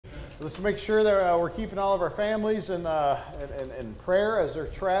Let's make sure that we're keeping all of our families in prayer as they're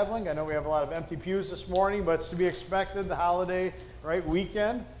traveling. I know we have a lot of empty pews this morning, but it's to be expected, the holiday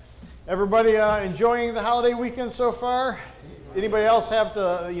weekend. Everybody enjoying the holiday weekend so far? Anybody else have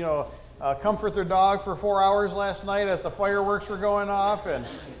to, comfort their dog for 4 hours last night as the fireworks were going off? And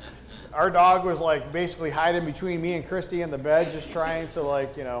our dog was basically hiding between me and Christy in the bed, just trying to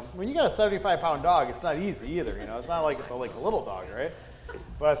when you got a 75-pound dog, it's not easy either. It's not like it's a little dog, right?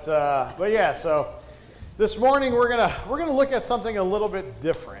 But yeah, so this morning we're gonna look at something a little bit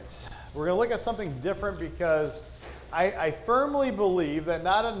different. We're gonna look at something different because I firmly believe that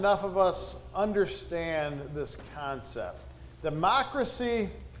not enough of us understand this concept: democracy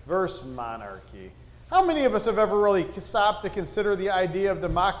versus monarchy. How many of us have ever really stopped to consider the idea of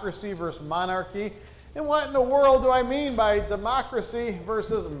democracy versus monarchy? And what in the world do I mean by democracy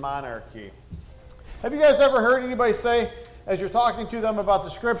versus monarchy? Have you guys ever heard anybody say, as you're talking to them about the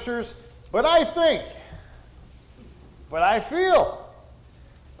scriptures, but I think, but I feel,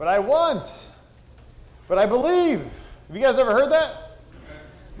 but I want, but I believe? Have you guys ever heard that?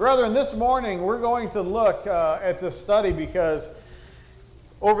 Brethren, this morning we're going to look at this study because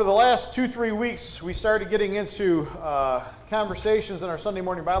over the last 2-3 weeks we started getting into conversations in our Sunday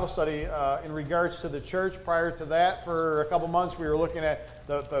morning Bible study in regards to the church. Prior to that, for a couple months, we were looking at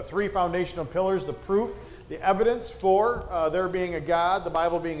the three foundational pillars: the proof, the evidence for there being a God, the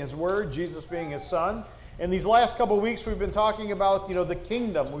Bible being His Word, Jesus being His Son. And these last couple of weeks we've been talking about the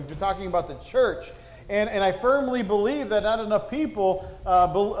kingdom. We've been talking about the church. And I firmly believe that not enough people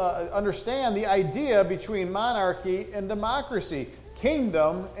understand the idea between monarchy and democracy,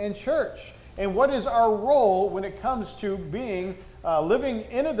 kingdom and church. And what is our role when it comes to being living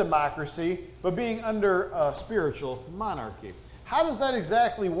in a democracy but being under a spiritual monarchy? How does that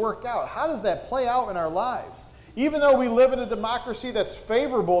exactly work out? How does that play out in our lives? Even though we live in a democracy that's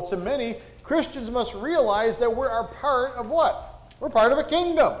favorable to many, Christians must realize that we are part of what? We're part of a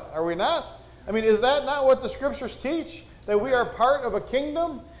kingdom, are we not? I mean, is that not what the scriptures teach? That we are part of a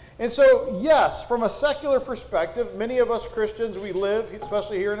kingdom? And so, yes, from a secular perspective, many of us Christians, we live,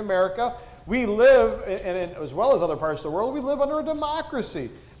 especially here in America, we live, and as well as other parts of the world, we live under a democracy.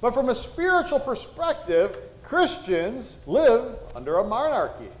 But from a spiritual perspective, Christians live under a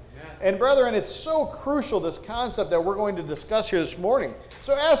monarchy. Yeah. And brethren, it's so crucial, this concept that we're going to discuss here this morning.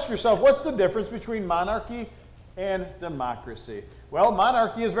 So ask yourself, what's the difference between monarchy and democracy? Well,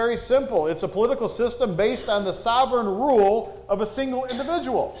 monarchy is very simple. It's a political system based on the sovereign rule of a single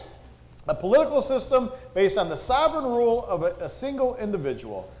individual. A political system based on the sovereign rule of a single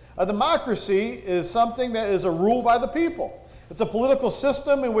individual. A democracy is something that is a rule by the people. It's a political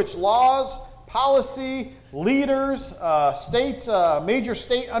system in which laws, policy, leaders, states, major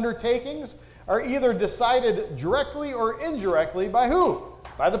state undertakings are either decided directly or indirectly by who?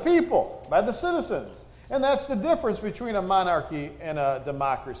 By the people, by the citizens. And that's the difference between a monarchy and a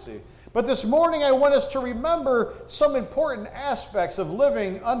democracy. But this morning I want us to remember some important aspects of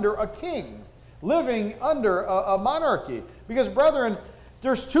living under a king, living under a monarchy. Because brethren,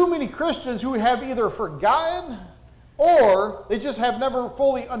 there's too many Christians who have either forgotten or they just have never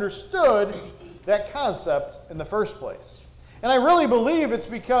fully understood that concept in the first place. And I really believe it's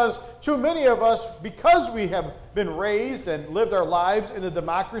because too many of us, because we have been raised and lived our lives in a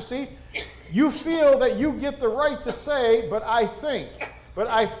democracy, you feel that you get the right to say, but I think, but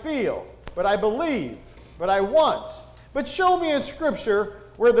I feel, but I believe, but I want. But show me in Scripture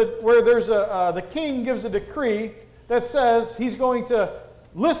where there's the king gives a decree that says he's going to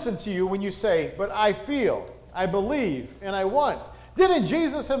listen to you when you say, but I feel, I believe, and I want. Didn't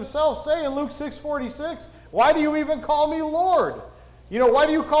Jesus himself say in Luke 6:46, why do you even call me Lord? Why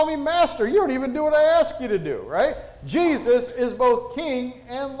do you call me Master? You don't even do what I ask you to do, right? Jesus is both King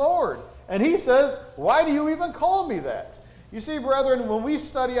and Lord. And he says, why do you even call me that? You see, brethren, when we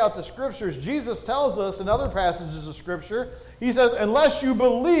study out the Scriptures, Jesus tells us in other passages of Scripture, he says, unless you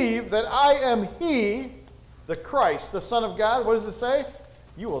believe that I am He, the Christ, the Son of God, what does it say?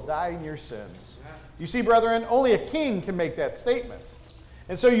 You will die in your sins. You see, brethren, only a king can make that statement.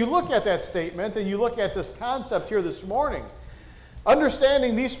 And so you look at that statement and you look at this concept here this morning.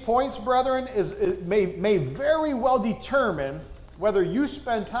 Understanding these points, brethren, may very well determine whether you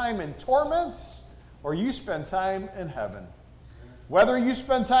spend time in torments or you spend time in heaven. Whether you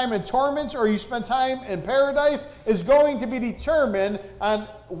spend time in torments or you spend time in paradise is going to be determined on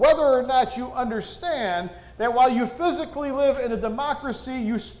whether or not you understand that while you physically live in a democracy,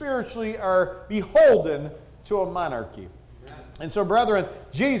 you spiritually are beholden to a monarchy. And so, brethren,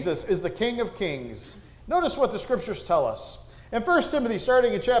 Jesus is the King of Kings. Notice what the Scriptures tell us. In 1 Timothy,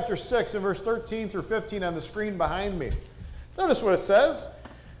 starting in chapter 6 and verse 13 through 15 on the screen behind me. Notice what it says.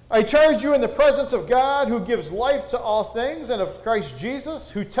 I charge you in the presence of God, who gives life to all things, and of Christ Jesus,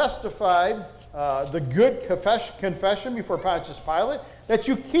 who testified the good confession before Pontius Pilate, that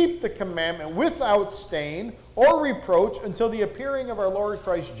you keep the commandment without stain or reproach until the appearing of our Lord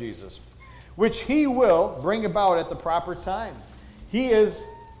Christ Jesus, which he will bring about at the proper time. He is,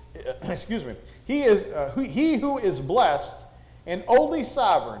 he who is blessed and only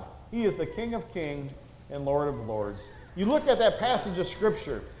sovereign. He is the King of kings and Lord of lords. You look at that passage of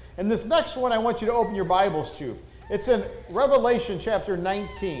Scripture, and this next one I want you to open your Bibles to. It's in Revelation chapter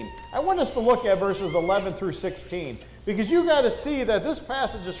 19. I want us to look at verses 11 through 16, because you got to see that this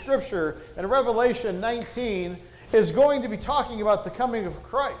passage of Scripture in Revelation 19 is going to be talking about the coming of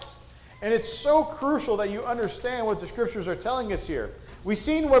Christ. And it's so crucial that you understand what the Scriptures are telling us here. We've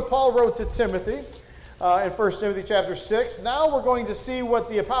seen what Paul wrote to Timothy in 1 Timothy chapter 6. Now we're going to see what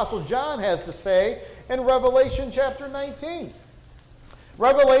the Apostle John has to say in Revelation chapter 19.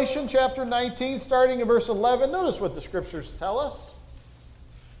 Revelation chapter 19, starting in verse 11. Notice what the Scriptures tell us.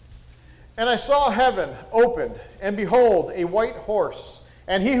 And I saw heaven opened, and behold, a white horse.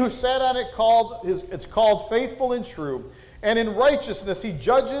 And he who sat on it it's called Faithful and True. And in righteousness he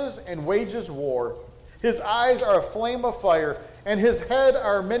judges and wages war. His eyes are a flame of fire, and his head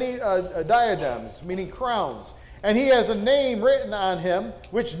are many diadems, meaning crowns. And he has a name written on him,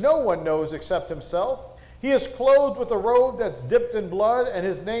 which no one knows except himself. He is clothed with a robe that's dipped in blood, and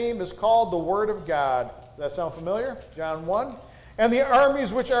his name is called the Word of God. Does that sound familiar? John 1. And the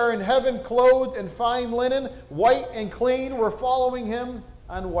armies which are in heaven, clothed in fine linen, white and clean, were following him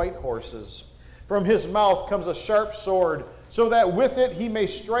on white horses. From his mouth comes a sharp sword, so that with it he may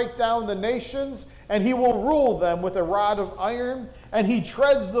strike down the nations, and he will rule them with a rod of iron, and he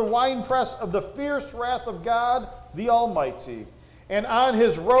treads the winepress of the fierce wrath of God, the Almighty. And on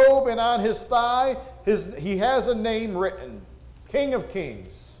his robe and on his thigh, he has a name written, King of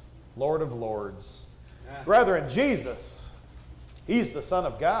Kings, Lord of Lords. Amen. Brethren, Jesus, he's the Son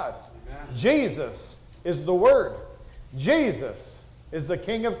of God. Amen. Jesus is the Word. Jesus is the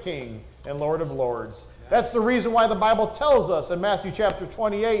King of Kings and Lord of Lords. That's the reason why the Bible tells us in Matthew chapter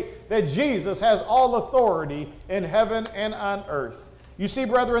 28 that Jesus has all authority in heaven and on earth. You see,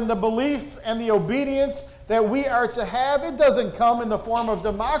 brethren, the belief and the obedience that we are to have, it doesn't come in the form of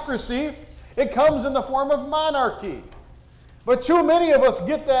democracy. It comes in the form of monarchy. But too many of us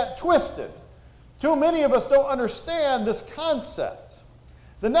get that twisted. Too many of us don't understand this concept.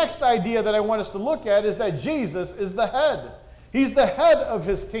 The next idea that I want us to look at is that Jesus is the head. He's the head of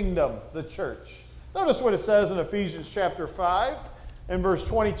his kingdom, the church. Notice what it says in Ephesians chapter 5 and verse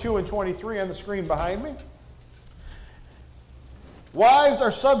 22 and 23 on the screen behind me. Wives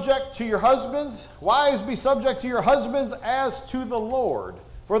are subject to your husbands. Wives, be subject to your husbands as to the Lord.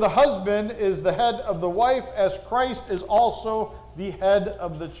 For the husband is the head of the wife, as Christ is also the head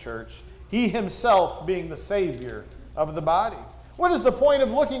of the church, he himself being the Savior of the body. What is the point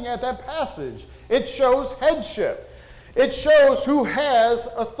of looking at that passage? It shows headship. It shows who has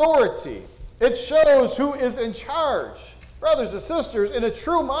authority. It shows who is in charge. Brothers and sisters, in a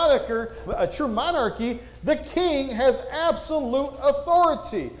true monarchy, the king has absolute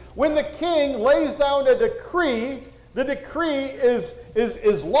authority. When the king lays down a decree, the decree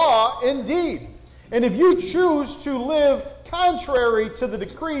is law indeed. And if you choose to live contrary to the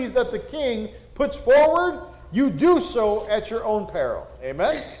decrees that the king puts forward, you do so at your own peril.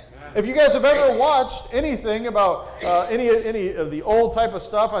 Amen? If you guys have ever watched anything about any of the old type of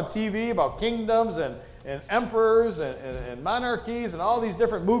stuff on TV about kingdoms and emperors and monarchies and all these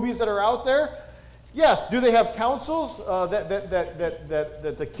different movies that are out there, yes, do they have councils that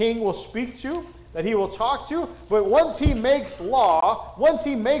the king will speak to, that he will talk to? But once he makes law, once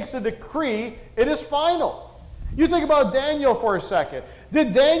he makes a decree, it is final. You think about Daniel for a second.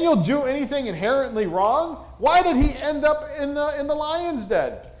 Did Daniel do anything inherently wrong? Why did he end up in the lion's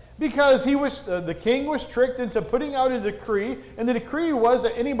den? Because the king was tricked into putting out a decree, and the decree was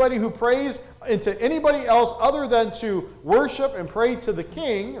that anybody who prays into anybody else other than to worship and pray to the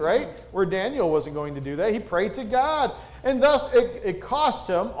king, right? Where Daniel wasn't going to do that. He prayed to God. And thus it cost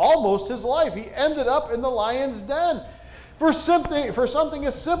him almost his life. He ended up in the lion's den for something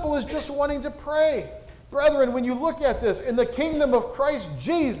as simple as just wanting to pray. Brethren, when you look at this, in the kingdom of Christ,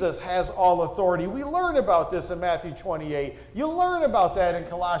 Jesus has all authority. We learn about this in Matthew 28. You learn about that in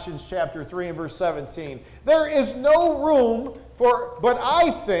Colossians chapter 3 and verse 17. There is no room for, but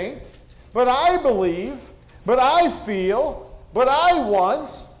I think, but I believe, but I feel, but I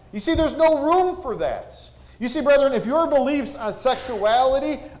want. You see, there's no room for that. You see, brethren, if your beliefs on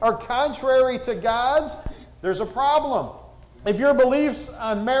sexuality are contrary to God's, there's a problem. If your beliefs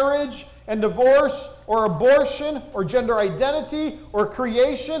on marriage and divorce or abortion or gender identity or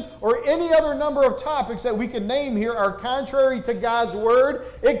creation or any other number of topics that we can name here are contrary to God's word,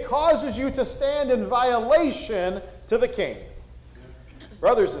 it causes you to stand in violation to the king.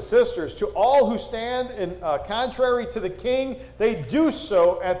 Brothers and sisters, to all who stand in contrary to the king, they do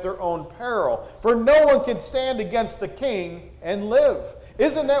so at their own peril. For no one can stand against the king and live.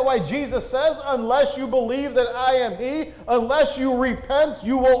 Isn't that why Jesus says, unless you believe that I am he, unless you repent,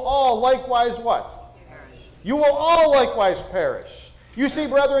 you will all likewise what? Perish. You will all likewise perish. You see,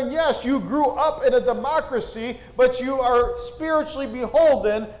 brethren, yes, you grew up in a democracy, but you are spiritually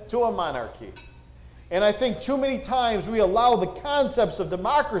beholden to a monarchy. And I think too many times we allow the concepts of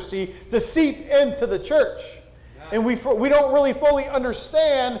democracy to seep into the church. And we don't really fully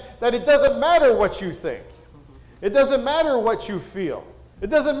understand that it doesn't matter what you think. It doesn't matter what you feel. It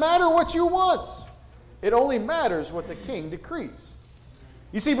doesn't matter what you want. It only matters what the king decrees.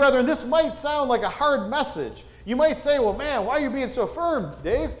 You see, brethren, this might sound like a hard message. You might say, well, man, why are you being so firm,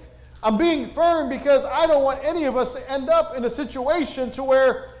 Dave? I'm being firm because I don't want any of us to end up in a situation to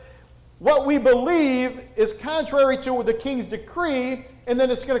where what we believe is contrary to the king's decree, and then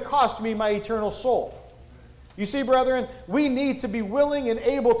it's going to cost me my eternal soul. You see, brethren, we need to be willing and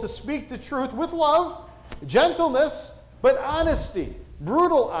able to speak the truth with love, gentleness, but honesty,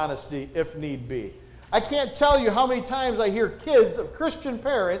 brutal honesty if need be. I can't tell you how many times I hear kids of Christian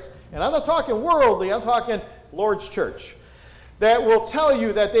parents, and I'm not talking worldly, I'm talking Lord's church, that will tell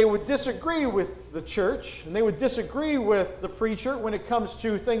you that they would disagree with the church and they would disagree with the preacher when it comes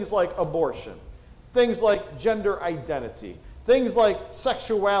to things like abortion, things like gender identity, things like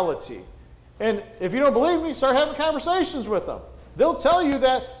sexuality. And if you don't believe me, start having conversations with them. They'll tell you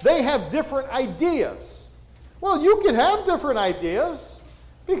that they have different ideas. Well, you can have different ideas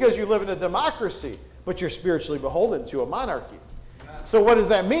because you live in a democracy, but you're spiritually beholden to a monarchy. So what does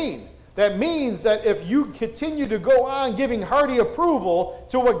that mean? That means that if you continue to go on giving hearty approval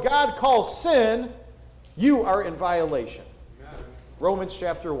to what God calls sin, you are in violation. Romans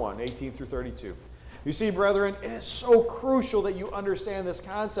chapter 1, 18 through 32. You see, brethren, it is so crucial that you understand this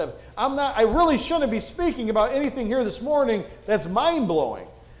concept. I really shouldn't be speaking about anything here this morning that's mind-blowing,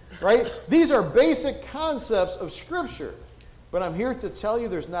 right? These are basic concepts of Scripture. But I'm here to tell you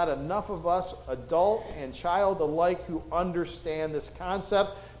there's not enough of us, adult and child alike, who understand this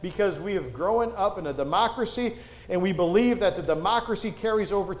concept because we have grown up in a democracy and we believe that the democracy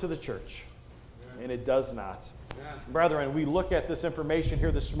carries over to the church. And it does not. Brethren, we look at this information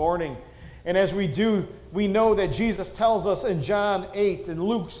here this morning, and as we do, we know that Jesus tells us in John 8 and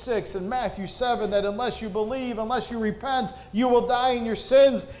Luke 6 and Matthew 7 that unless you believe, unless you repent, you will die in your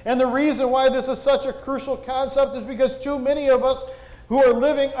sins. And the reason why this is such a crucial concept is because too many of us who are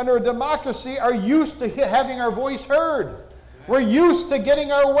living under a democracy are used to having our voice heard. We're used to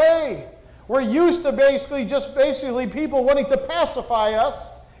getting our way. We're used to basically people wanting to pacify us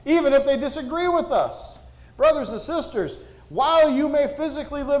even if they disagree with us. Brothers and sisters, while you may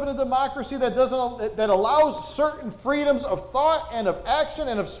physically live in a democracy that allows certain freedoms of thought and of action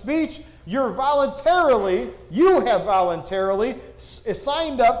and of speech, you have voluntarily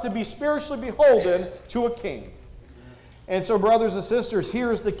signed up to be spiritually beholden to a king. And so, brothers and sisters,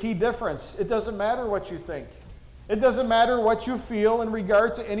 here's the key difference. It doesn't matter what you think. It doesn't matter what you feel in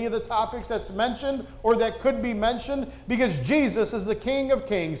regard to any of the topics that's mentioned or that could be mentioned, because Jesus is the King of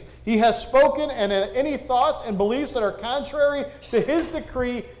Kings. He has spoken, and any thoughts and beliefs that are contrary to his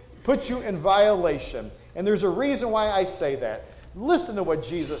decree put you in violation. And there's a reason why I say that. Listen to what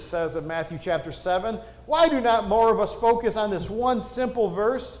Jesus says in Matthew chapter 7. Why do not more of us focus on this one simple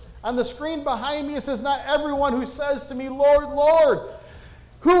verse? On the screen behind me it says, not everyone who says to me, Lord, Lord.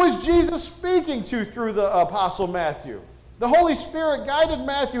 Who is Jesus speaking to through the Apostle Matthew? The Holy Spirit guided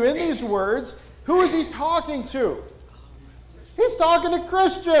Matthew in these words. Who is he talking to? He's talking to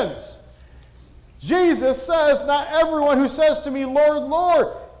Christians. Jesus says, not everyone who says to me, Lord,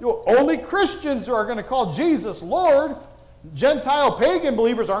 Lord. Only Christians are going to call Jesus Lord. Gentile pagan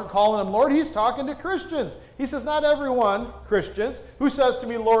believers aren't calling him Lord. He's talking to Christians. He says, not everyone, Christians, who says to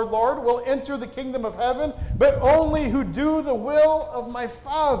me, Lord, Lord, will enter the kingdom of heaven, but only who do the will of my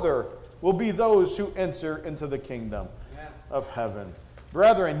Father will be those who enter into the kingdom of heaven.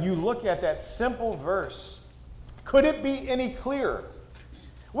 Brethren, you look at that simple verse. Could it be any clearer?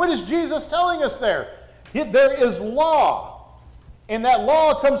 What is Jesus telling us there? There is law, and that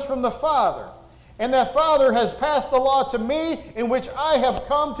law comes from the Father. And that Father has passed the law to me, in which I have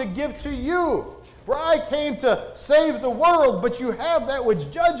come to give to you. For I came to save the world, but you have that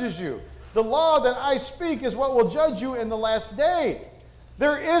which judges you. The law that I speak is what will judge you in the last day.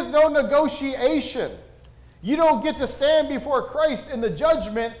 There is no negotiation. You don't get to stand before Christ in the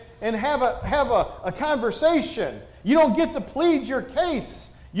judgment and have a conversation. You don't get to plead your case.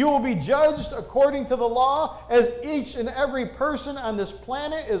 You will be judged according to the law, as each and every person on this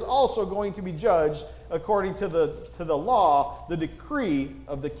planet is also going to be judged according to the law, the decree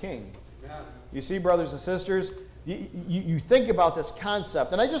of the king. Yeah. You see, brothers and sisters, you think about this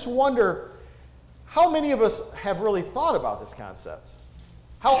concept, and I just wonder, how many of us have really thought about this concept?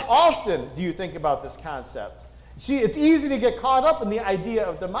 How often do you think about this concept? See, it's easy to get caught up in the idea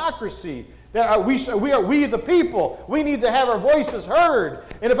of democracy, that we the people, we need to have our voices heard.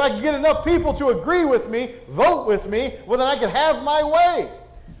 And if I can get enough people to agree with me, vote with me, well, then I can have my way.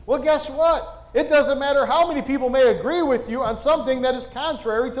 Well, guess what? It doesn't matter how many people may agree with you on something that is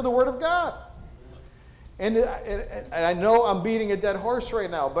contrary to the Word of God. And I know I'm beating a dead horse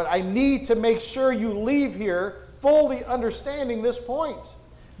right now, but I need to make sure you leave here fully understanding this point.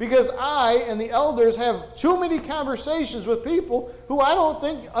 Because I and the elders have too many conversations with people who I don't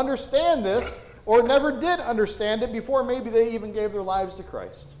think understand this or never did understand it before maybe they even gave their lives to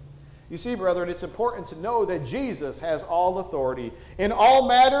Christ. You see, brethren, it's important to know that Jesus has all authority. In all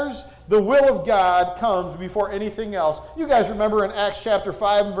matters, the will of God comes before anything else. You guys remember in Acts chapter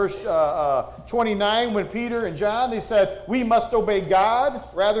 5 and verse 29 when Peter and John, they said, we must obey God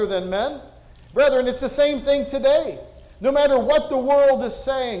rather than men. Brethren, it's the same thing today. No matter what the world is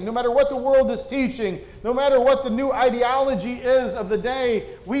saying, no matter what the world is teaching, no matter what the new ideology is of the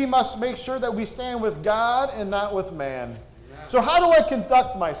day, we must make sure that we stand with God and not with man. Yeah. So how do I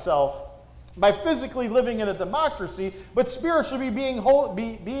conduct myself? By physically living in a democracy, but spiritually being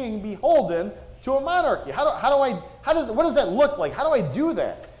beholden to a monarchy. What does that look like? How do I do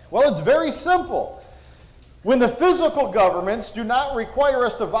that? Well, it's very simple. When the physical governments do not require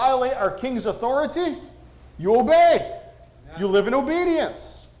us to violate our king's authority, you obey. You live in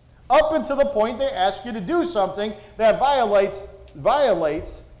obedience. Up until the point they ask you to do something that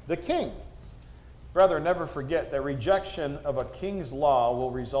violates the king. Brethren, never forget that rejection of a king's law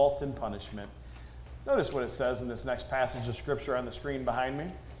will result in punishment. Notice what it says in this next passage of Scripture on the screen behind me.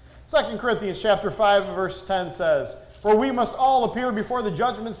 2 Corinthians chapter 5 and verse 10 says, for we must all appear before the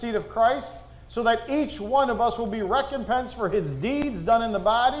judgment seat of Christ, so that each one of us will be recompensed for his deeds done in the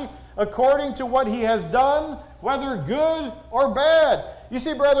body, according to what he has done, whether good or bad. You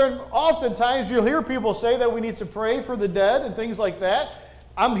see, brethren, oftentimes you'll hear people say that we need to pray for the dead and things like that.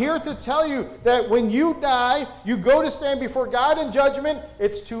 I'm here to tell you that when you die, you go to stand before God in judgment,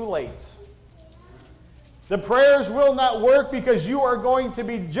 it's too late. The prayers will not work because you are going to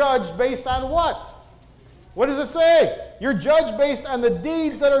be judged based on what? What does it say? You're judged based on the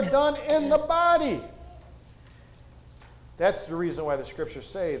deeds that are done in the body. That's the reason why the Scriptures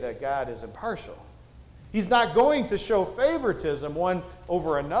say that God is impartial. He's not going to show favoritism one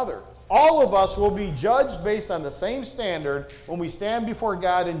over another. All of us will be judged based on the same standard when we stand before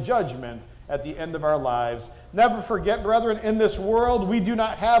God in judgment at the end of our lives. Never forget, brethren, in this world we do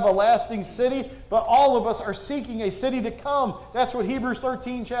not have a lasting city, but all of us are seeking a city to come. That's what Hebrews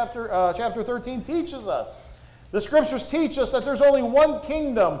 13, chapter 13 teaches us. The Scriptures teach us that there's only one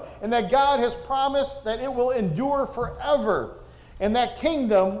kingdom and that God has promised that it will endure forever. And that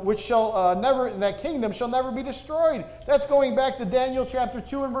kingdom shall never be destroyed. That's going back to Daniel chapter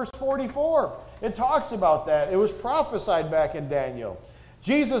 2 and verse 44. It talks about that. It was prophesied back in Daniel.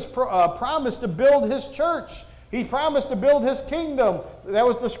 Jesus promised to build his church. He promised to build his kingdom. That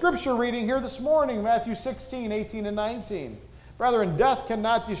was the scripture reading here this morning, Matthew 16, 18, and 19. Brethren, death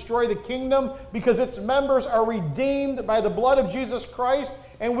cannot destroy the kingdom because its members are redeemed by the blood of Jesus Christ,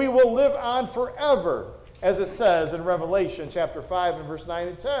 and we will live on forever, as it says in Revelation chapter 5 and verse 9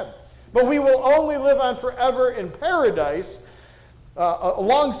 and 10. But we will only live on forever in paradise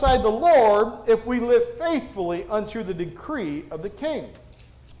alongside the Lord if we live faithfully unto the decree of the King.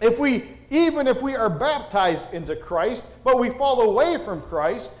 Even if we are baptized into Christ, but we fall away from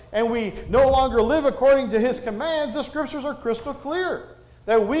Christ, and we no longer live according to his commands, the Scriptures are crystal clear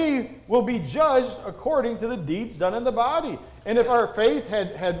that we will be judged according to the deeds done in the body. And if our faith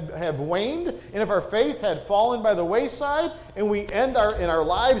had waned, and if our faith had fallen by the wayside, and our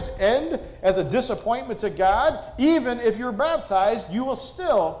lives end as a disappointment to God, even if you're baptized, you will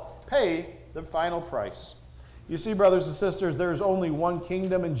still pay the final price. You see, brothers and sisters, there's only one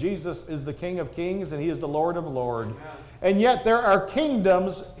kingdom, and Jesus is the King of kings, and he is the Lord of lords. And yet there are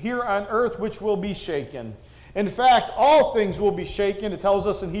kingdoms here on earth which will be shaken. In fact, all things will be shaken, it tells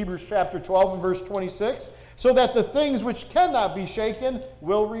us in Hebrews chapter 12 and verse 26, so that the things which cannot be shaken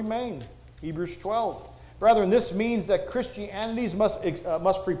will remain. Hebrews 12. Brethren, this means that Christianities must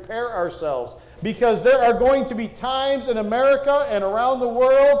prepare ourselves, because there are going to be times in America and around the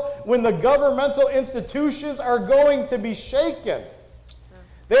world when the governmental institutions are going to be shaken.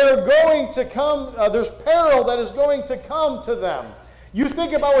 They are going to come, there's peril that is going to come to them. You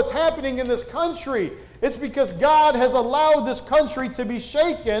think about what's happening in this country. It's because God has allowed this country to be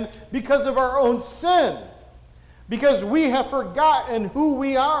shaken because of our own sin. Because we have forgotten who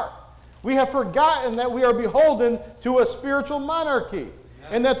we are. We have forgotten that we are beholden to a spiritual monarchy.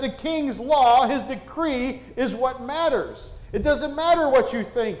 And that the king's law, his decree, is what matters. It doesn't matter what you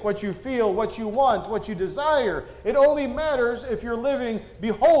think, what you feel, what you want, what you desire. It only matters if you're living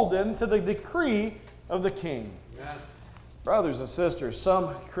beholden to the decree of the king. Yes. Brothers and sisters,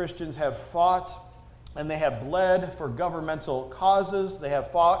 some Christians have fought and they have bled for governmental causes. They have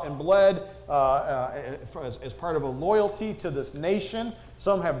fought and bled as part of a loyalty to this nation.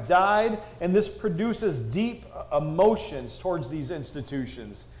 Some have died, and this produces deep emotions towards these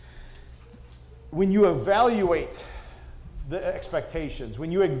institutions. When you evaluate the expectations,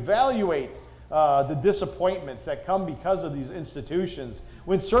 when you evaluate the disappointments that come because of these institutions,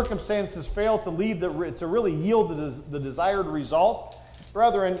 when circumstances fail to really yield the desired result,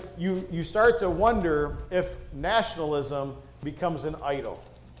 brethren, you start to wonder if nationalism becomes an idol.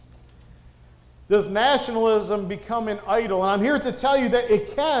 Does nationalism become an idol? And I'm here to tell you that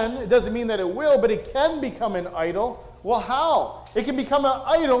it can. It doesn't mean that it will, but it can become an idol. Well, how? It can become an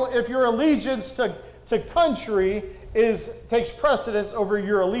idol if your allegiance to country takes precedence over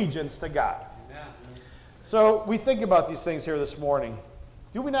your allegiance to God. Amen. So we think about these things here this morning.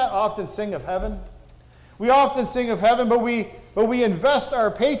 Do we not often sing of heaven? We often sing of heaven, but we invest our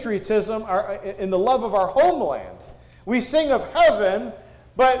patriotism in the love of our homeland. We sing of heaven,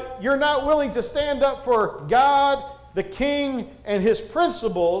 but you're not willing to stand up for God, the King, and his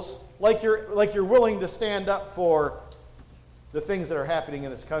principles like you're willing to stand up for the things that are happening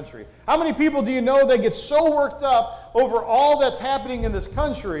in this country. How many people do you know that get so worked up over all that's happening in this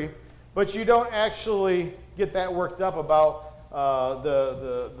country, but you don't actually get that worked up about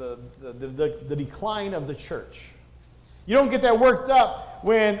the decline of the church? You don't get that worked up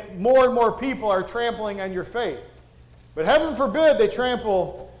when more and more people are trampling on your faith. But heaven forbid they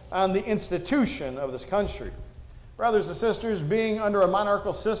trample on the institution of this country. Brothers and sisters, being under a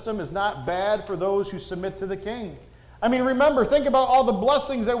monarchical system is not bad for those who submit to the king. I mean, remember, think about all the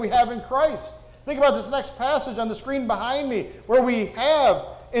blessings that we have in Christ. Think about this next passage on the screen behind me, where we have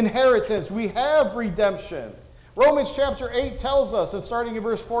inheritance, we have redemption. Romans chapter 8 tells us, and starting in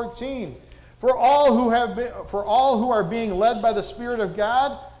verse 14, for all who are being led by the Spirit of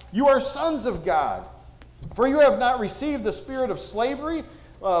God, you are sons of God. For you have not received the spirit of slavery,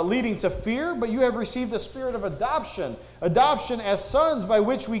 leading to fear, but you have received the spirit of adoption, adoption as sons, by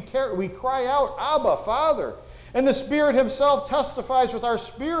which we cry out, Abba, Father. And the Spirit himself testifies with our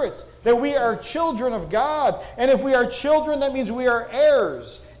spirits that we are children of God. And if we are children, that means we are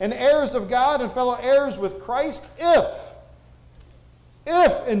heirs, and heirs of God and fellow heirs with Christ,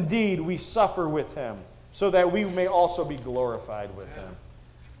 if indeed we suffer with him, so that we may also be glorified with him.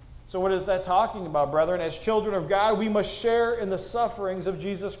 So what is that talking about, brethren? As children of God, we must share in the sufferings of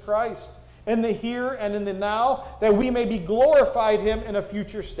Jesus Christ, in the here and in the now, that we may be glorified him in a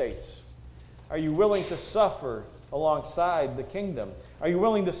future state. Are you willing to suffer alongside the kingdom? Are you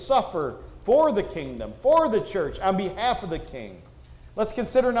willing to suffer for the kingdom, for the church, on behalf of the king? Let's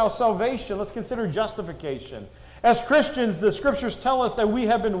consider now salvation. Let's consider justification. As Christians, the scriptures tell us that we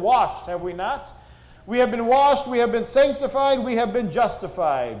have been washed, have we not? We have been washed, we have been sanctified, we have been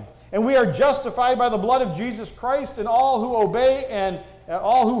justified. And we are justified by the blood of Jesus Christ, and all who obey and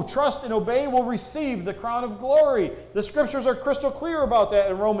all who trust and obey will receive the crown of glory. The scriptures are crystal clear about that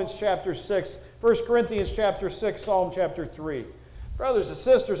in Romans chapter 6, 1 Corinthians chapter 6, Psalm chapter 3. Brothers and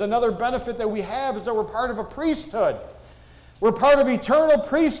sisters, another benefit that we have is that we're part of a priesthood. We're part of eternal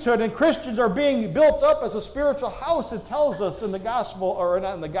priesthood, and Christians are being built up as a spiritual house. It tells us in the gospel, or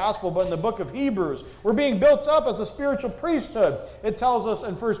not in the gospel, but in the book of Hebrews. We're being built up as a spiritual priesthood. It tells us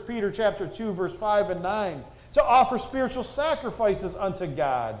in 1 Peter chapter 2, verse 5 and 9, to offer spiritual sacrifices unto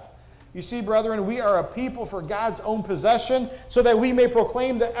God. You see, brethren, we are a people for God's own possession, so that we may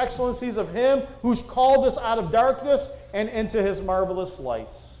proclaim the excellencies of him who's called us out of darkness and into his marvelous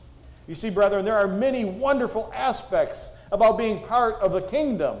lights. You see, brethren, there are many wonderful aspects about being part of the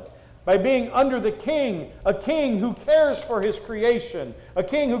kingdom. By being under the king, a king who cares for his creation, a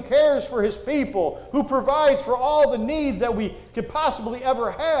king who cares for his people, who provides for all the needs that we could possibly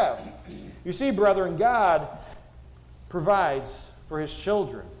ever have. You see, brethren, God provides for his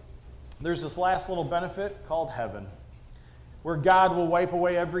children. There's this last little benefit called heaven, where God will wipe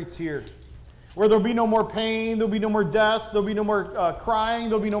away every tear, where there'll be no more pain, there'll be no more death, there'll be no more crying,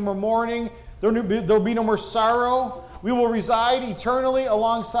 there'll be no more mourning, there'll be no more sorrow. we will reside eternally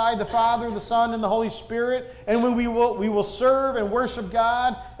alongside the Father, the Son, and the Holy Spirit. And when we will serve and worship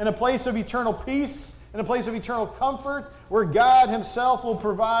God in a place of eternal peace, in a place of eternal comfort, where God himself will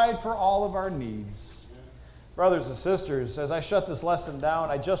provide for all of our needs. Brothers and sisters, as I shut this lesson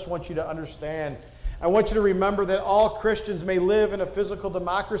down, I just want you to understand, I want you to remember that all Christians may live in a physical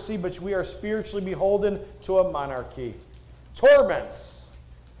democracy, but we are spiritually beholden to a monarchy. Torments,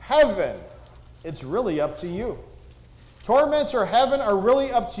 heaven, it's really up to you. Torments or heaven are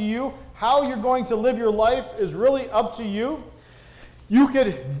really up to you. How you're going to live your life is really up to you. You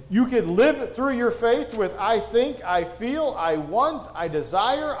could live through your faith with I think, I feel, I want, I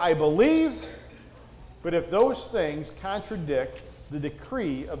desire, I believe. But if those things contradict the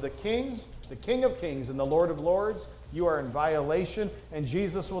decree of the King of Kings and the Lord of Lords, you are in violation, and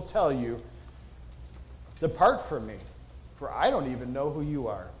Jesus will tell you, depart from me, for I don't even know who you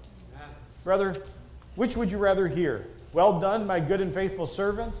are. Brother, which would you rather hear? Well done, my good and faithful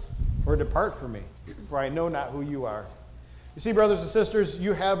servants, or depart from me, for I know not who you are. You see, brothers and sisters,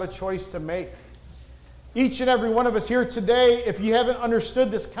 you have a choice to make. Each and every one of us here today, if you haven't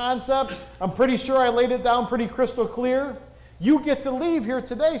understood this concept, I'm pretty sure I laid it down pretty crystal clear. You get to leave here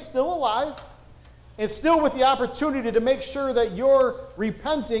today still alive and still with the opportunity to make sure that you're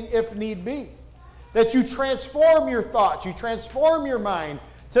repenting if need be. That you transform your thoughts, you transform your mind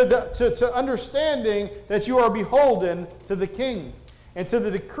to understanding that you are beholden to the King and to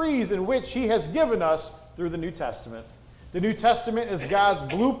the decrees in which he has given us through the New Testament. The New Testament is God's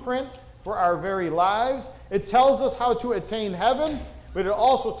blueprint for our very lives. It tells us how to attain heaven, but it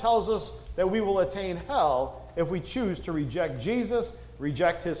also tells us that we will attain hell if we choose to reject Jesus,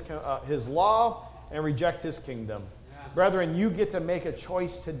 reject his law, and reject his kingdom. Yeah. Brethren, you get to make a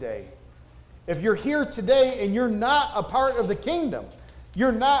choice today. If you're here today and you're not a part of the kingdom,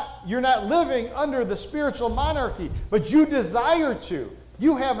 you're not living under the spiritual monarchy, but you desire to,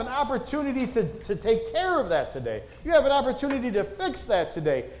 you have an opportunity to take care of that today. You have an opportunity to fix that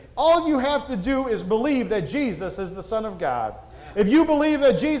today. All you have to do is believe that Jesus is the Son of God. If you believe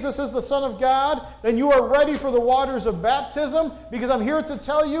that Jesus is the Son of God, then you are ready for the waters of baptism, because I'm here to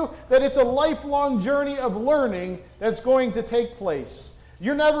tell you that it's a lifelong journey of learning that's going to take place.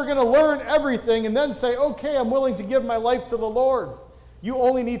 You're never going to learn everything and then say, okay, I'm willing to give my life to the Lord. You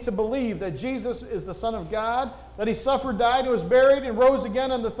only need to believe that Jesus is the Son of God, that he suffered, died, and was buried, and rose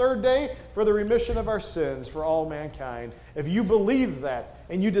again on the third day for the remission of our sins for all mankind. If you believe that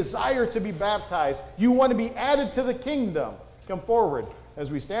and you desire to be baptized, you want to be added to the kingdom, come forward as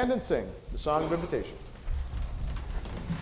we stand and sing the song of invitation.